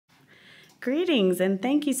Greetings, and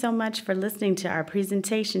thank you so much for listening to our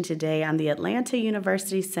presentation today on the Atlanta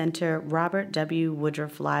University Center Robert W.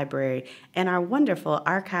 Woodruff Library and our wonderful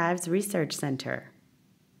Archives Research Center.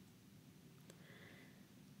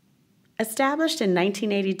 Established in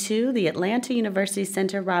 1982, the Atlanta University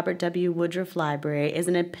Center Robert W. Woodruff Library is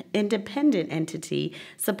an independent entity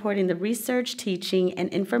supporting the research, teaching, and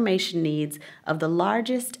information needs of the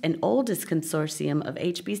largest and oldest consortium of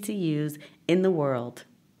HBCUs in the world.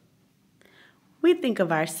 We think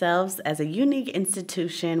of ourselves as a unique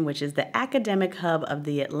institution, which is the academic hub of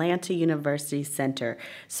the Atlanta University Center,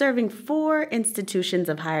 serving 4 institutions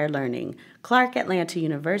of higher learning: Clark Atlanta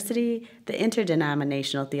University, the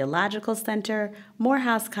Interdenominational Theological Center,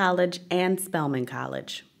 Morehouse College, and Spelman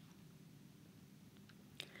College.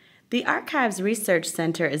 The Archives Research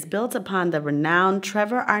Center is built upon the renowned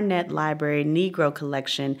Trevor Arnett Library Negro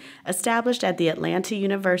Collection established at the Atlanta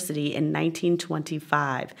University in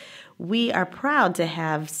 1925. We are proud to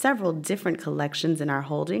have several different collections in our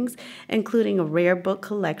holdings, including a rare book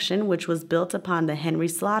collection which was built upon the Henry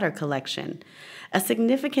Slaughter Collection. A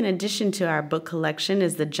significant addition to our book collection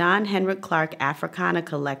is the John Henrik Clark Africana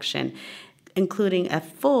Collection, including a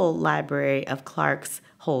full library of Clark's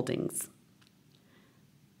holdings.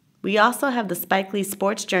 We also have the Spike Lee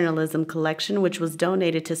Sports Journalism Collection, which was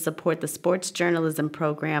donated to support the sports journalism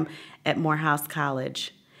program at Morehouse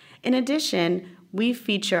College. In addition, we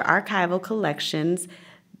feature archival collections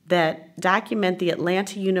that document the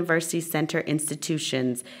Atlanta University Center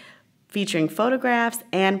institutions, featuring photographs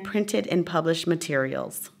and printed and published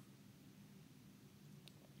materials.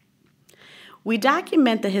 We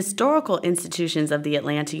document the historical institutions of the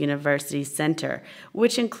Atlanta University Center,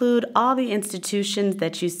 which include all the institutions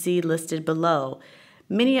that you see listed below.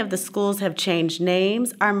 Many of the schools have changed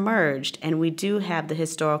names, are merged, and we do have the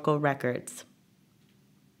historical records.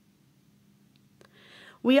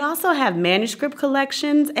 We also have manuscript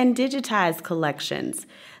collections and digitized collections.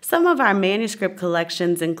 Some of our manuscript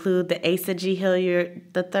collections include the Asa G. Hilliard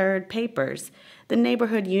III papers, the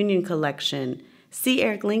Neighborhood Union Collection, C.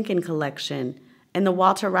 Eric Lincoln Collection, and the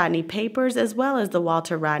Walter Rodney Papers, as well as the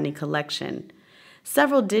Walter Rodney Collection.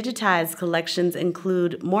 Several digitized collections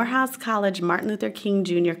include Morehouse College Martin Luther King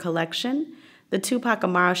Jr. Collection, the Tupac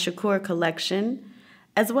Amaru Shakur Collection,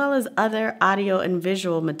 as well as other audio and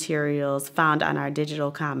visual materials found on our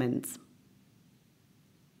digital commons.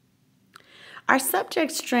 Our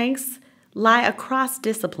subject strengths lie across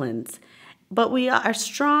disciplines, but we are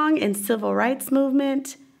strong in civil rights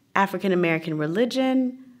movement, African American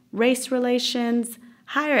religion, race relations,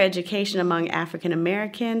 higher education among African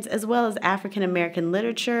Americans, as well as African American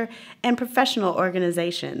literature and professional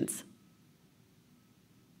organizations.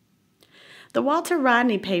 The Walter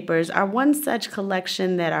Rodney Papers are one such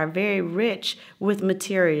collection that are very rich with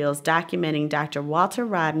materials documenting Dr. Walter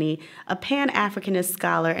Rodney, a Pan-Africanist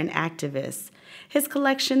scholar and activist. His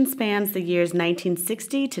collection spans the years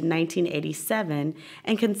 1960 to 1987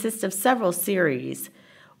 and consists of several series.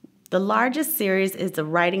 The largest series is the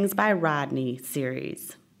Writings by Rodney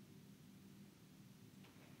series.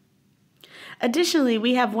 Additionally,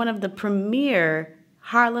 we have one of the premier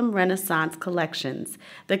Harlem Renaissance collections,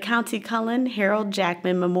 the County Cullen Harold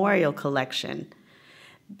Jackman Memorial Collection.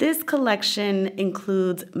 This collection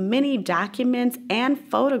includes many documents and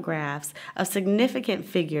photographs of significant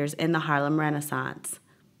figures in the Harlem Renaissance.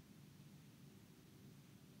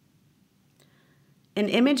 An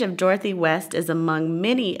image of Dorothy West is among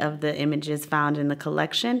many of the images found in the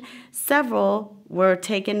collection. Several were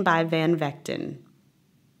taken by Van Vechten.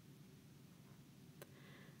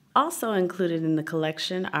 Also included in the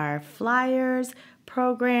collection are flyers,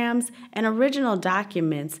 programs, and original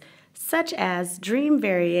documents such as Dream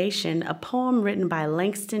Variation, a poem written by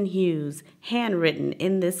Langston Hughes, handwritten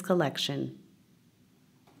in this collection.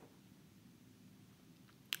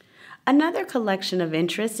 Another collection of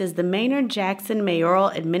interest is the Maynard Jackson Mayoral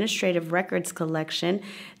Administrative Records Collection,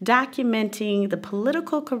 documenting the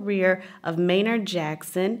political career of Maynard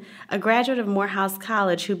Jackson, a graduate of Morehouse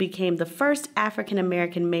College who became the first African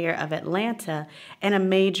American mayor of Atlanta and a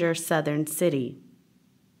major southern city.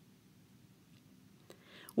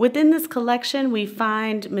 Within this collection, we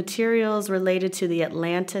find materials related to the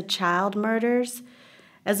Atlanta child murders,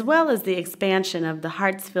 as well as the expansion of the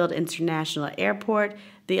Hartsfield International Airport,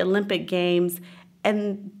 the Olympic Games,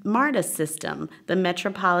 and MARTA system, the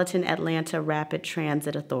Metropolitan Atlanta Rapid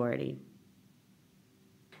Transit Authority.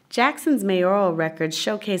 Jackson's mayoral records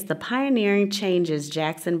showcase the pioneering changes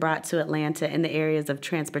Jackson brought to Atlanta in the areas of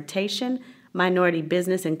transportation, minority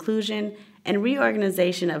business inclusion, and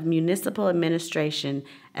reorganization of municipal administration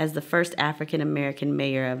as the first African American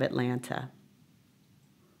mayor of Atlanta.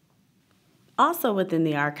 Also within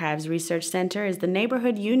the Archives Research Center is the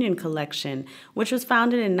Neighborhood Union Collection, which was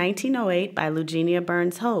founded in 1908 by Lugenia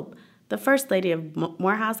Burns Hope, the First Lady of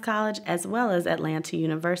Morehouse College as well as Atlanta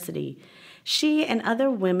University. She and other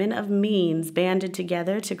women of means banded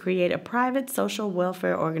together to create a private social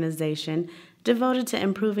welfare organization devoted to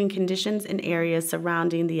improving conditions in areas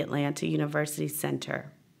surrounding the Atlanta University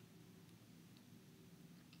Center.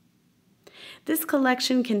 This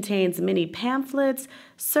collection contains many pamphlets,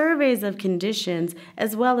 surveys of conditions,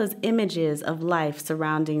 as well as images of life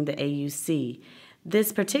surrounding the AUC.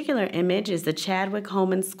 This particular image is the Chadwick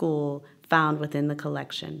Home and School found within the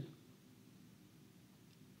collection.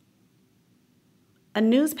 A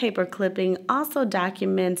newspaper clipping also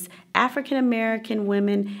documents African American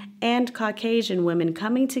women and Caucasian women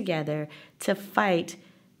coming together to fight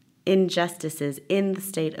injustices in the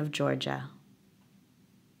state of Georgia.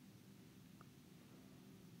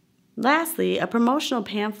 Lastly, a promotional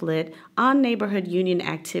pamphlet on neighborhood union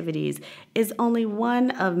activities is only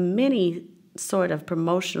one of many sort of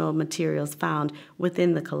promotional materials found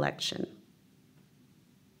within the collection.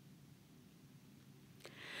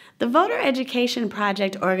 The Voter Education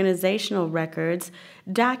Project organizational records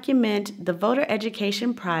document the Voter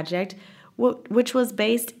Education Project, which was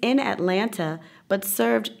based in Atlanta but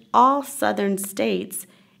served all southern states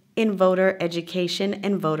in voter education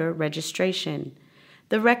and voter registration.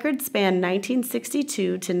 The records span 1962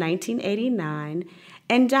 to 1989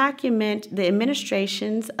 and document the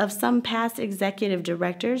administrations of some past executive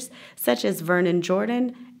directors such as Vernon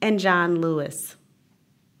Jordan and John Lewis.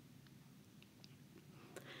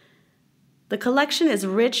 The collection is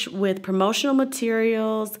rich with promotional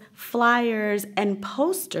materials, flyers, and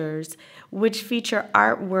posters which feature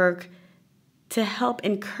artwork to help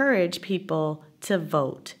encourage people to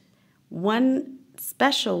vote. One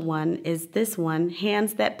special one is this one,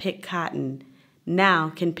 Hands That Pick Cotton, now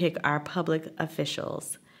can pick our public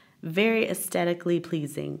officials. Very aesthetically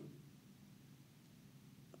pleasing.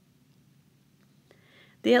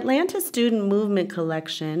 The Atlanta Student Movement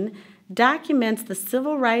Collection documents the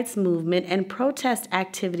civil rights movement and protest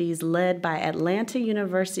activities led by Atlanta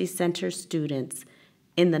University Center students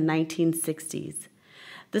in the 1960s.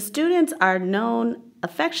 The students are known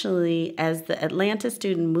affectionately as the Atlanta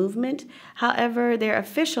Student Movement. However, their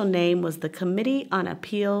official name was the Committee on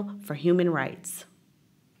Appeal for Human Rights.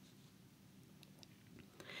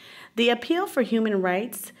 The Appeal for Human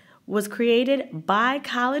Rights was created by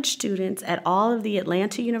college students at all of the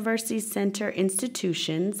Atlanta University Center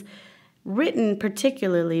institutions, written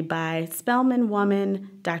particularly by Spelman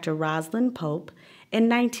woman Dr. Rosalind Pope in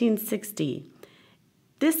 1960.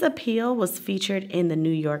 This appeal was featured in the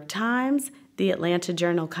New York Times, the Atlanta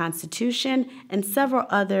Journal-Constitution, and several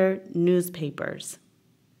other newspapers.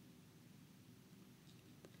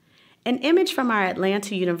 An image from our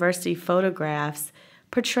Atlanta University photographs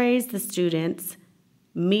portrays the students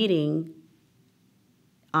meeting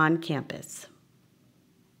on campus.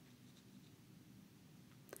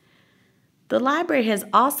 The library has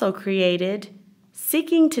also created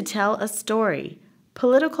Seeking to Tell a Story,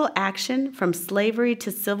 Political Action from Slavery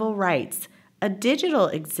to Civil Rights, a digital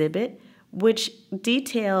exhibit which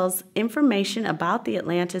details information about the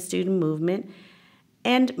Atlanta student movement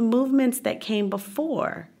and movements that came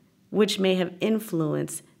before, which may have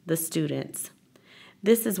influenced the students.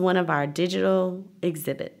 This is one of our digital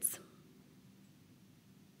exhibits.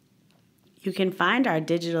 You can find our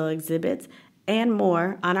digital exhibits and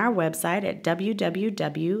more on our website at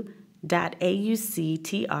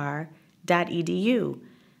www.auctr.edu.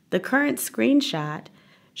 The current screenshot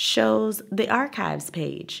shows the archives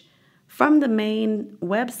page. From the main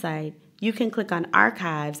website, you can click on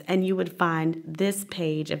Archives and you would find this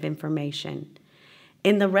page of information.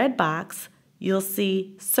 In the red box, you'll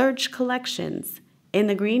see Search Collections. In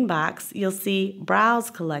the green box, you'll see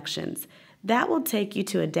Browse Collections. That will take you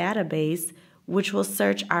to a database which will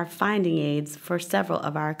search our finding aids for several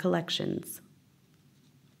of our collections.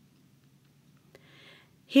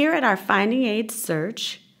 Here at our finding aids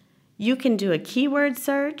search, you can do a keyword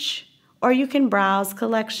search or you can browse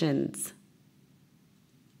collections.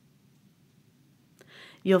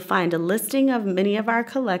 You'll find a listing of many of our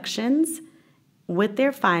collections with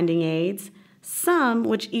their finding aids, some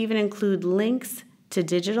which even include links to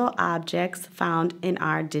digital objects found in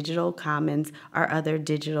our Digital Commons or other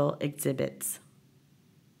digital exhibits.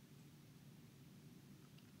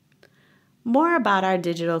 More about our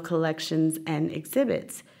digital collections and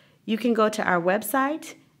exhibits. You can go to our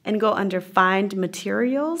website and go under Find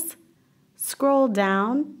Materials, scroll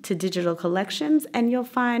down to Digital Collections, and you'll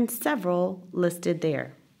find several listed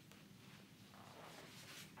there.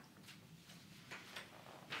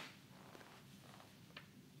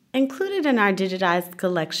 Included in our digitized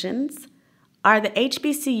collections are the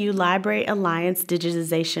HBCU Library Alliance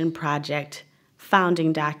Digitization Project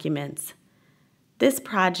founding documents. This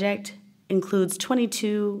project includes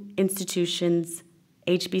 22 institutions,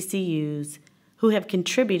 HBCUs, who have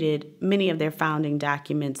contributed many of their founding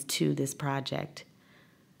documents to this project.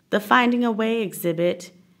 The Finding a Way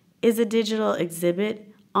exhibit is a digital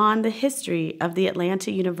exhibit on the history of the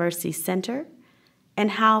Atlanta University Center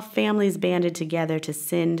and how families banded together to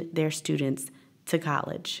send their students to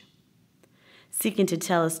college. Seeking to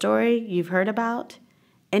Tell a Story you've heard about,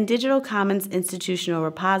 and Digital Commons Institutional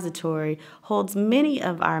Repository holds many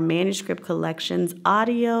of our manuscript collection's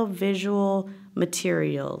audio-visual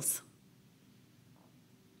materials.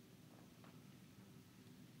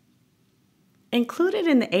 Included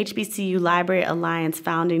in the HBCU Library Alliance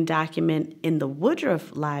founding document in the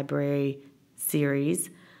Woodruff Library series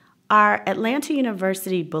are Atlanta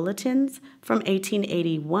University bulletins from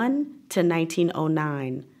 1881 to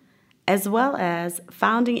 1909, as well as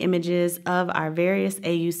founding images of our various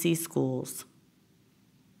AUC schools.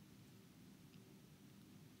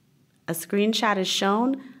 A screenshot is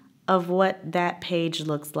shown of what that page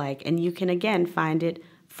looks like, and you can again find it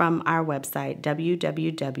from our website,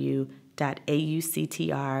 www.auctr.edu.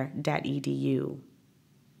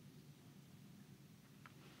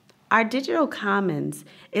 Our Digital Commons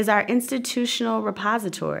is our institutional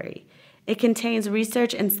repository. It contains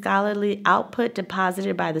research and scholarly output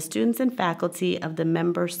deposited by the students and faculty of the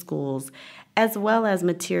member schools, as well as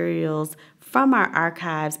materials from our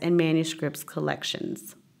archives and manuscripts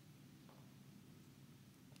collections.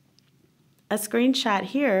 A screenshot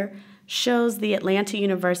here shows the Atlanta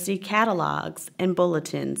University catalogs and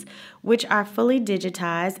bulletins, which are fully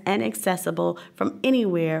digitized and accessible from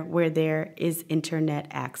anywhere where there is internet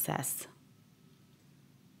access.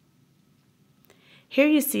 Here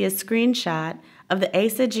you see a screenshot of the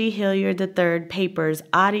Asa G. Hilliard III paper's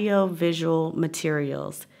audio-visual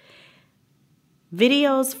materials.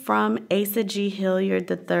 Videos from Asa G.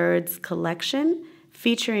 Hilliard III's collection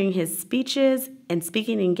featuring his speeches and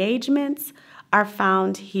speaking engagements are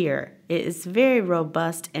found here. It is very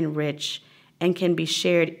robust and rich and can be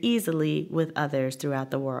shared easily with others throughout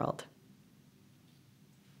the world.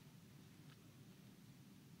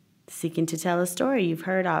 Seeking to Tell a Story you've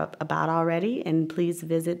heard about already, and please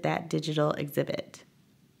visit that digital exhibit.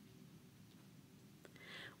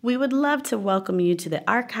 We would love to welcome you to the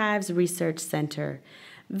Archives Research Center.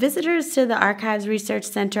 Visitors to the Archives Research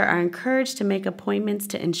Center are encouraged to make appointments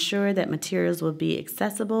to ensure that materials will be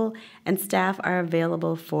accessible and staff are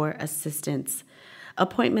available for assistance.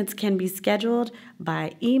 Appointments can be scheduled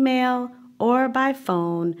by email or by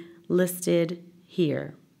phone listed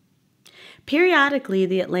here. Periodically,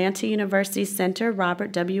 the Atlanta University Center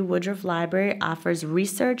Robert W. Woodruff Library offers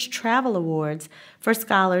research travel awards for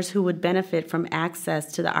scholars who would benefit from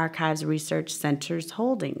access to the Archives Research Center's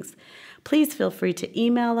holdings. Please feel free to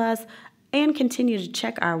email us and continue to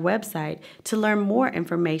check our website to learn more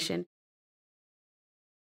information.